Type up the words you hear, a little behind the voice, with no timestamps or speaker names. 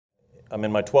I'm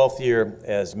in my 12th year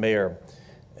as mayor,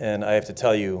 and I have to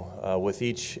tell you, with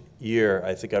each year,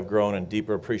 I think I've grown in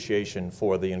deeper appreciation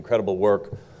for the incredible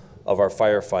work of our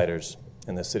firefighters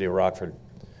in the city of Rockford.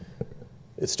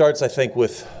 It starts, I think,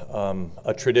 with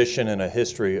a tradition and a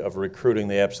history of recruiting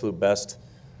the absolute best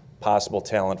possible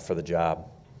talent for the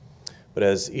job. But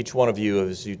as each one of you,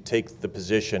 as you take the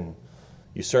position,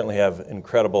 you certainly have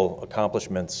incredible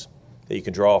accomplishments that you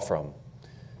can draw from.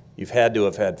 You've had to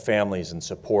have had families and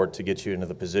support to get you into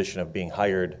the position of being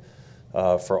hired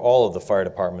for all of the fire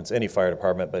departments, any fire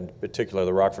department, but in particular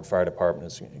the Rockford Fire Department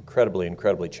is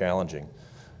incredibly challenging.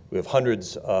 We have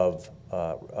hundreds of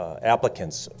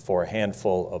applicants for a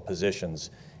handful of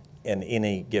positions in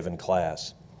any given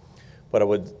class. What I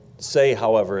would say,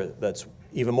 however, that's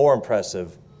even more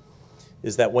impressive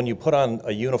is that when you put on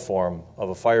a uniform of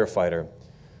a firefighter,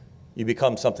 you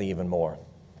become something even more.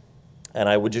 And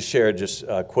I would just share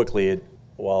quickly,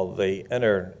 while they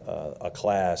enter a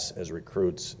class as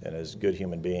recruits and as good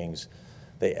human beings,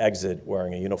 they exit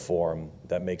wearing a uniform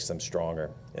that makes them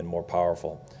stronger and more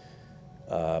powerful.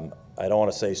 I don't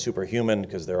want to say superhuman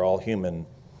because they're all human,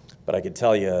 but I could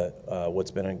tell you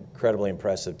what's been incredibly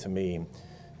impressive to me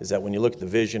is that when you look at the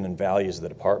vision and values of the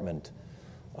department,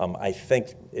 I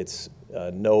think it's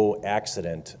no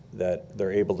accident that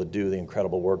they're able to do the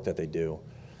incredible work that they do.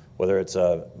 Whether it's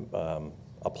a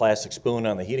plastic spoon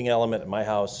on the heating element at my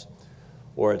house,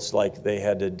 or it's like they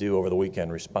had to do over the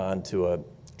weekend, respond to a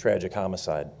tragic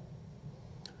homicide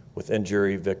with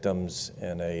injury victims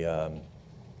in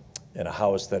a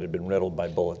house that had been riddled by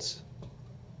bullets.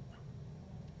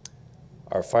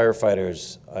 Our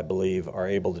firefighters, I believe, are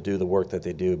able to do the work that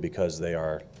they do because they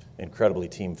are incredibly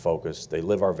team-focused. They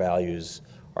live our values,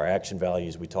 our action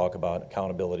values we talk about,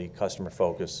 accountability, customer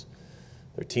focus.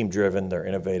 They're team-driven, they're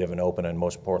innovative and open, and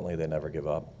most importantly, they never give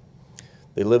up.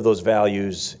 They live those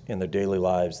values in their daily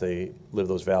lives. They live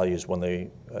those values when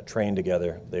they train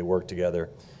together, they work together,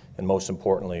 and most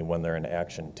importantly, when they're in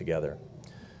action together.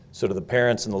 So to the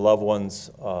parents and the loved ones,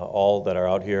 all that are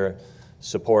out here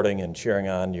supporting and cheering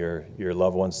on your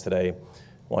loved ones today, I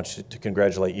want to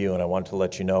congratulate you, and I want to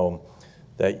let you know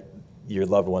that your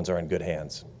loved ones are in good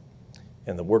hands.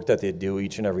 And the work that they do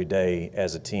each and every day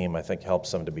as a team, I think,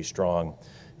 helps them to be strong.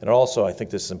 And also, I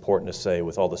think this is important to say,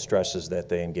 with all the stresses that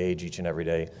they engage each and every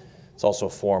day, it's also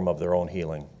a form of their own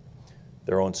healing,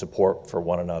 their own support for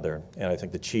one another. And I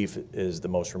think the chief is the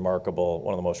most remarkable,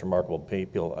 one of the most remarkable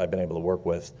people I've been able to work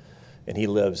with. And he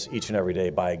lives each and every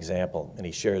day by example, and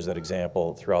he shares that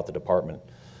example throughout the department.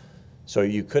 So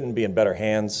you couldn't be in better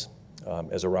hands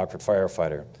as a Rockford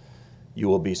firefighter. You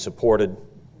will be supported,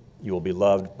 you will be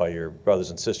loved by your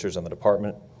brothers and sisters in the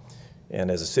department,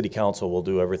 and as a city council, we'll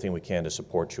do everything we can to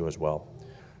support you as well.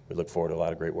 We look forward to a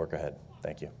lot of great work ahead.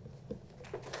 Thank you.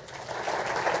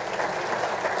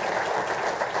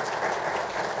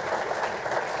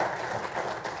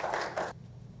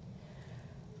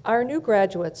 Our new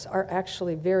graduates are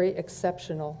actually very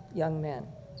exceptional young men.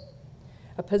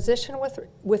 A position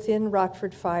within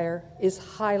Rockford Fire is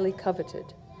highly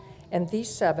coveted, and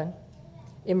these 7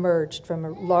 emerged from a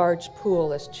large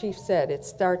pool. As Chief said, it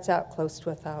starts out close to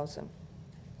 1,000.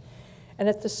 And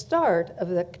at the start of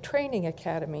the training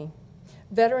academy,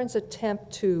 veterans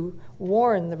attempt to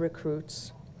warn the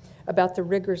recruits about the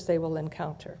rigors they will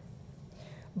encounter.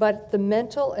 But the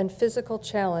mental and physical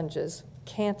challenges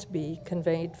can't be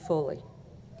conveyed fully.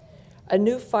 A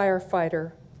new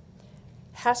firefighter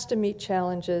has to meet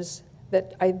challenges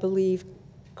that I believe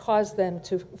cause them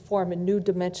to form a new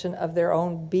dimension of their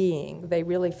own being. They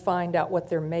really find out what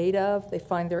they're made of, they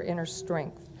find their inner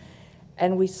strength.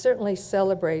 And we certainly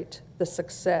celebrate the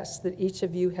success that each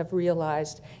of you have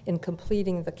realized in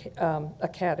completing the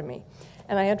academy.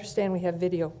 And I understand we have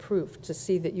video proof to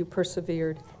see that you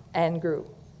persevered and grew.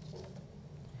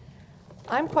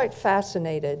 I'm quite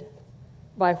fascinated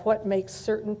by what makes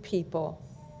certain people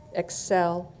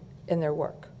excel in their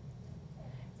work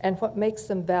and what makes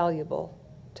them valuable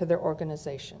to their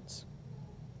organizations.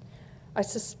 I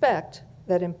suspect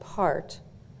that in part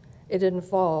it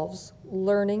involves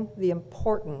learning the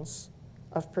importance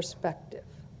of perspective,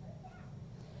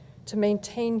 to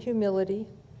maintain humility,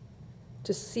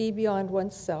 to see beyond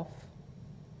oneself,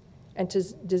 and to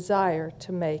desire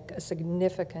to make a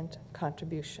significant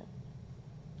contribution.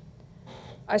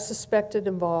 I suspect it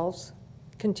involves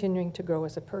continuing to grow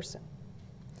as a person,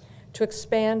 to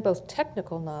expand both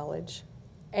technical knowledge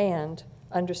and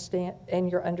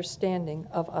your understanding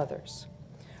of others,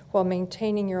 while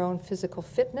maintaining your own physical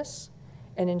fitness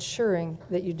and ensuring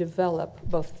that you develop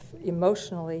both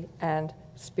emotionally and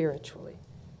spiritually.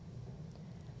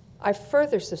 I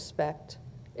further suspect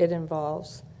it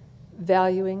involves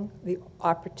valuing the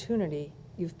opportunity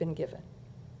you've been given.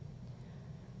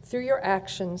 Through your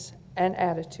actions and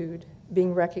attitude,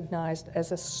 being recognized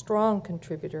as a strong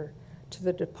contributor to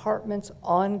the department's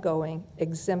ongoing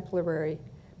exemplary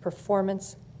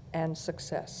performance and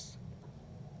success.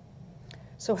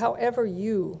 So however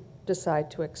you decide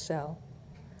to excel,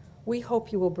 we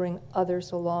hope you will bring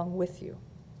others along with you.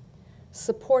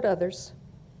 Support others,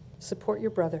 support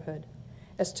your brotherhood,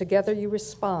 as together you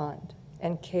respond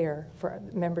and care for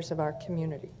members of our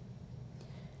community.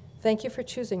 Thank you for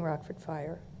choosing Rockford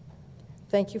Fire.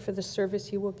 Thank you for the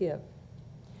service you will give.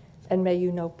 And may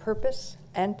you know purpose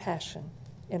and passion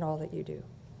in all that you do.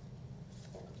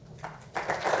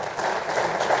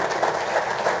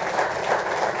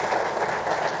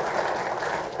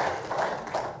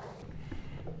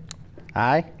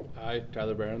 I I,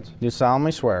 Tyler Behrens, do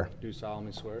solemnly swear do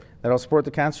solemnly swear that I will support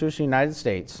the Constitution of the United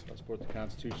States, I will support the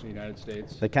Constitution of the United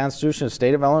States, the Constitution of the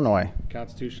State of Illinois, the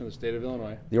Constitution of the State of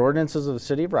Illinois, the ordinances of the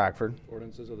City of Rockford,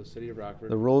 ordinances of the City of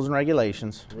Rockford, the rules and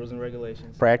regulations, Rules and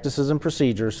regulations, practices and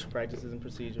procedures practices and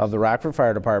procedures of the Rockford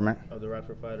Fire Department, of the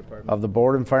Rockford Fire Department, of the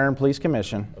Board of Fire and Police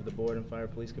Commission, of the Board and Fire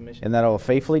Police Commission, and that I will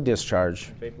faithfully discharge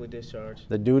and faithfully discharge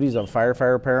the duties of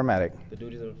firefighter paramedic the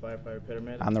duties of a firefighter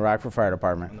paramedic on the Rockford Fire on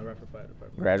Department. the Rockford Fire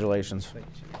Department. Congratulations. Thank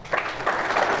you, Chief.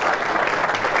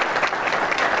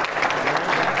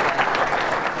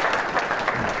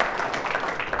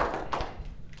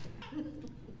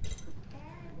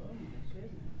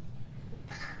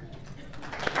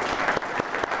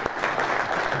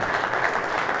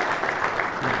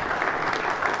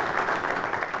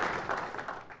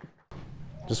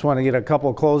 Just want to get a couple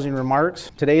of closing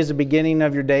remarks. Today is the beginning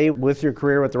of your day with your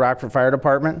career with the Rockford Fire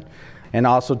Department, and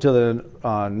also to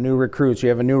the new recruits. You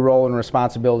have a new role and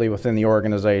responsibility within the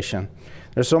organization.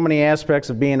 There's so many aspects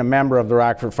of being a member of the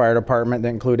Rockford Fire Department that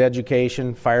include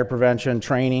education, fire prevention,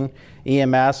 training,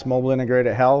 EMS, mobile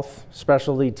integrated health,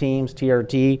 specialty teams,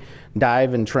 TRT,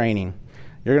 dive, and training.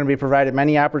 You're going to be provided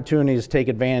many opportunities to take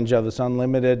advantage of this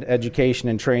unlimited education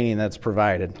and training that's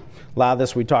provided. A lot of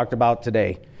this we talked about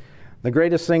today. The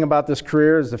greatest thing about this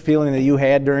career is the feeling that you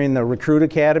had during the Recruit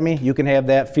Academy. You can have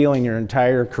that feeling your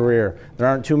entire career. There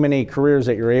aren't too many careers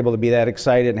that you're able to be that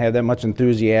excited and have that much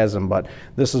enthusiasm, but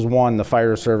this is one the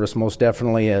fire service most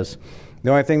definitely is. The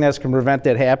only thing that's going to prevent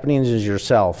that happening is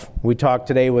yourself. We talked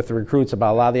today with the recruits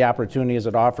about a lot of the opportunities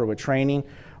that offer with training,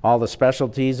 all the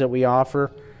specialties that we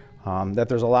offer, that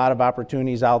there's a lot of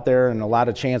opportunities out there and a lot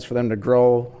of chance for them to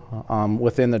grow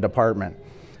within the department.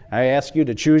 I ask you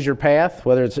to choose your path,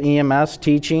 whether it's EMS,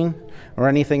 teaching, or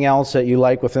anything else that you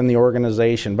like within the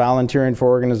organization, volunteering for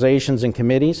organizations and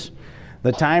committees.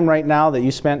 The time right now that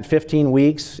you spent 15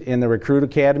 weeks in the Recruit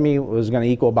Academy was going to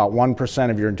equal about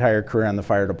 1% of your entire career in the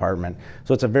fire department.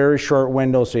 So it's a very short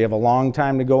window, so you have a long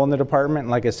time to go in the department. And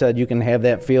like I said, you can have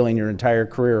that feeling your entire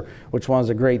career, which one of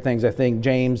the great things I think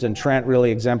James and Trent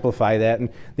really exemplify that. And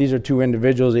these are two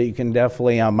individuals that you can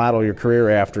definitely model your career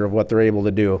after of what they're able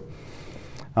to do.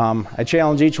 I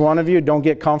challenge each one of you, don't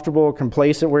get comfortable or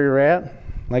complacent where you're at.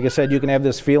 Like I said, you can have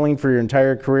this feeling for your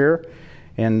entire career,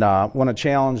 and want to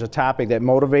challenge a topic that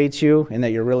motivates you and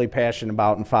that you're really passionate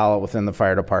about and follow within the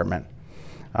fire department.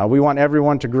 We want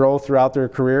everyone to grow throughout their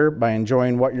career by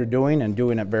enjoying what you're doing and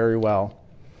doing it very well.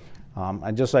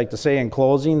 I'd just like to say in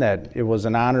closing that it was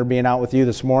an honor being out with you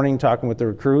this morning talking with the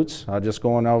recruits, just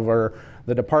going over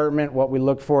the department, what we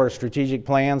look for, a strategic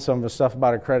plan, some of the stuff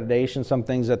about accreditation, some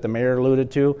things that the mayor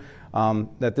alluded to,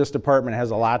 that this department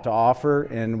has a lot to offer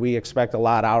and we expect a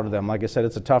lot out of them. Like I said,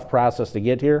 it's a tough process to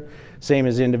get here, same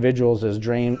as individuals as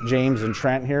James and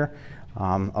Trent here.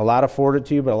 A lot afforded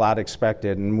to you, but a lot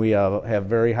expected, and we have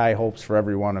very high hopes for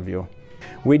every one of you.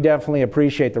 We definitely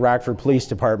appreciate the Rockford Police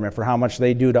Department for how much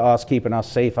they do to us, keeping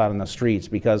us safe out on the streets,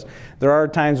 because there are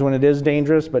times when it is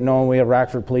dangerous, but knowing we have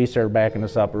Rockford Police that are backing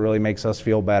us up, it really makes us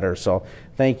feel better. So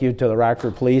thank you to the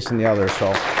Rockford Police and the others.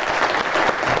 So.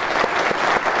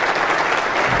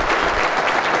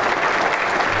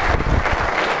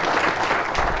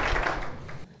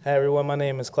 Hi everyone, my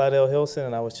name is Claudel Hilson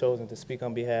and I was chosen to speak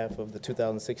on behalf of the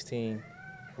 2016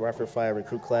 Rockford Fire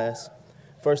Recruit Class.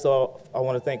 First of all, I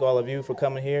want to thank all of you for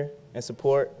coming here and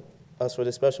support us for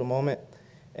this special moment,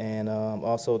 and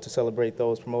also to celebrate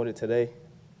those promoted today.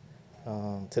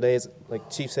 Today is,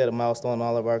 like Chief said, a milestone in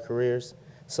all of our careers,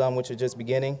 some which are just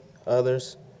beginning,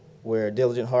 others where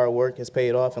diligent hard work has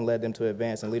paid off and led them to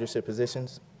advance in leadership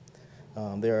positions.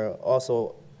 There are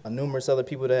also numerous other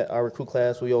people that our recruit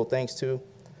class we owe thanks to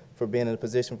for being in a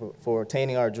position for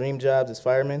attaining our dream jobs as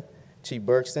firemen, Chief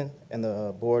Berkston and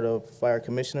the Board of Fire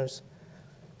Commissioners.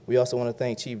 We also want to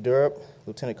thank Chief Durup,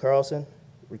 Lieutenant Carlson,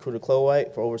 Recruiter Chloe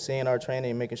White for overseeing our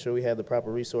training and making sure we have the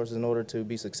proper resources in order to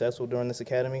be successful during this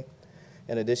academy.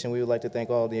 In addition, we would like to thank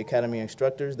all the academy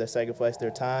instructors that sacrificed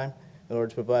their time in order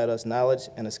to provide us knowledge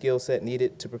and a skill set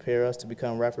needed to prepare us to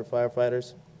become Rockford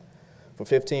firefighters. For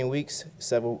 15 weeks,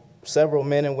 several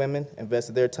men and women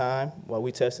invested their time while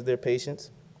we tested their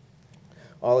patience.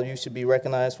 All of you should be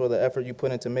recognized for the effort you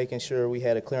put into making sure we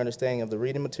had a clear understanding of the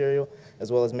reading material, as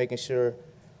well as making sure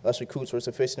us recruits were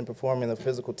sufficient in performing the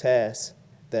physical tasks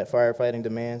that firefighting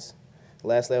demands.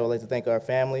 Lastly, I would like to thank our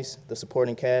families, the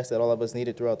supporting cast that all of us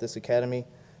needed throughout this academy.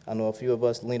 I know a few of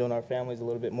us leaned on our families a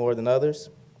little bit more than others.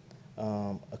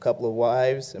 A couple of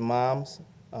wives and moms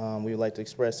we would like to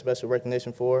express special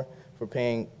recognition for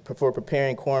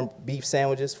preparing corned beef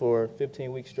sandwiches for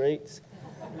 15 weeks straight.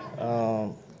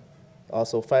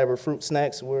 Also, fiber fruit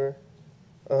snacks were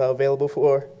available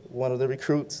for one of the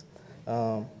recruits.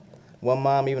 One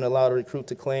mom even allowed a recruit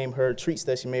to claim her treats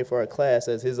that she made for our class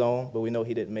as his own, but we know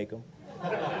he didn't make them.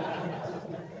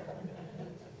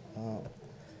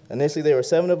 Initially, there were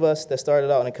 7 of us that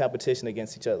started out in a competition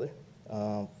against each other.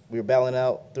 We were battling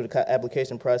out through the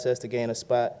application process to gain a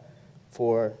spot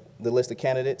for the list of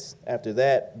candidates. After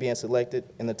that, being selected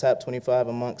in the top 25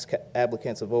 amongst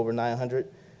applicants of over 900,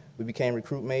 we became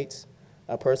recruit mates.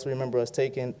 I personally remember us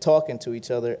talking to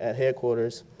each other at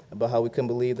headquarters about how we couldn't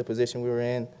believe the position we were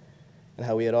in and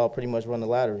how we had all pretty much run the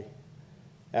lottery.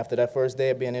 After that first day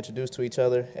of being introduced to each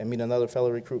other and meeting another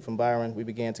fellow recruit from Byron, we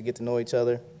began to get to know each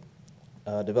other,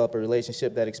 develop a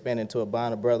relationship that expanded into a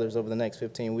bond of brothers over the next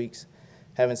 15 weeks.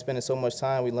 Having spent so much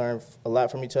time, we learned a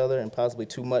lot from each other and possibly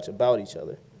too much about each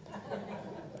other.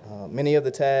 Many of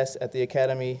the tasks at the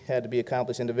academy had to be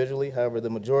accomplished individually. However, the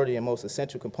majority and most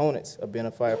essential components of being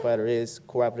a firefighter is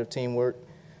cooperative teamwork,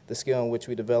 the skill in which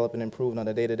we develop and improve on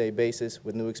a day-to-day basis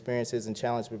with new experiences and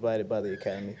challenges provided by the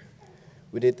academy.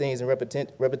 We did things in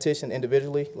repetition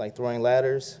individually, like throwing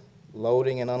ladders,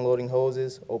 loading and unloading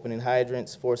hoses, opening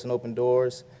hydrants, forcing open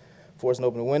doors, forcing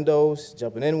open windows,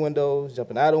 jumping in windows,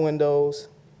 jumping out of windows,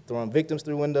 throwing victims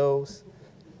through windows.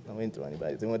 No, we didn't throw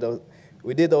anybody through windows.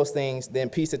 We did those things,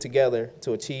 then pieced it together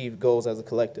to achieve goals as a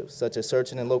collective, such as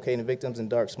searching and locating victims in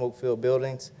dark smoke-filled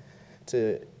buildings,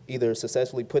 to either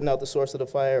successfully putting out the source of the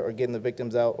fire or getting the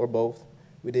victims out, or both.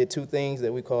 We did 2 things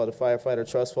that we call the firefighter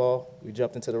trust fall. We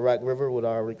jumped into the Rock River with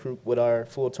our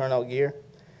full turnout gear,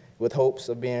 with hopes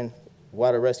of being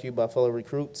water rescued by fellow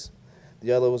recruits.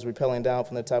 The other was rappelling down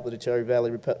from the top of the Cherry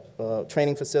Valley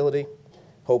training facility,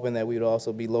 hoping that we would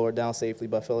also be lowered down safely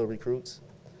by fellow recruits.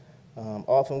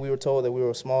 Often we were told that we were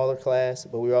a smaller class,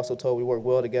 but we were also told we worked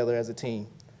well together as a team,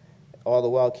 all the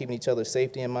while keeping each other's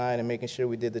safety in mind and making sure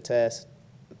we did the task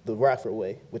the Rockford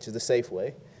way, which is the safe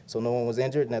way, so no one was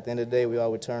injured, and at the end of the day, we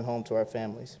all returned home to our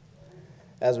families.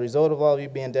 As a result of all of you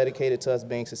being dedicated to us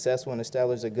being successful and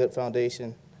establish a good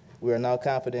foundation, we are now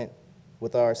confident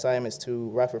with our assignments to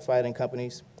Rockford Fighting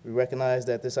Companies. We recognize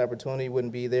that this opportunity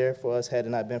wouldn't be there for us had it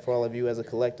not been for all of you as a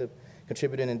collective,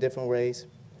 contributing in different ways.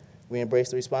 We embrace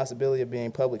the responsibility of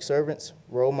being public servants,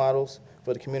 role models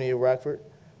for the community of Rockford.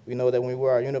 We know that when we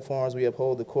wear our uniforms, we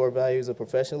uphold the core values of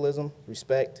professionalism,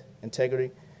 respect,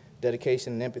 integrity,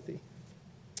 dedication, and empathy.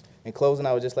 In closing,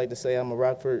 I would just like to say I'm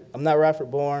not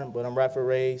Rockford born, but I'm Rockford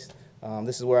raised.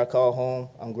 This is where I call home.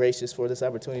 I'm gracious for this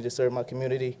opportunity to serve my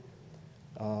community.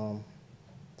 I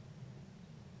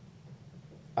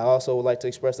also would like to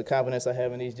express the confidence I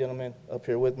have in these gentlemen up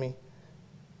here with me.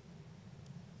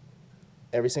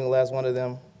 Every single last one of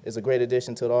them is a great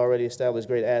addition to the already established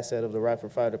great asset of the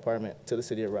Rockford Fire Department to the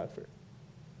city of Rockford.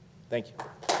 Thank you.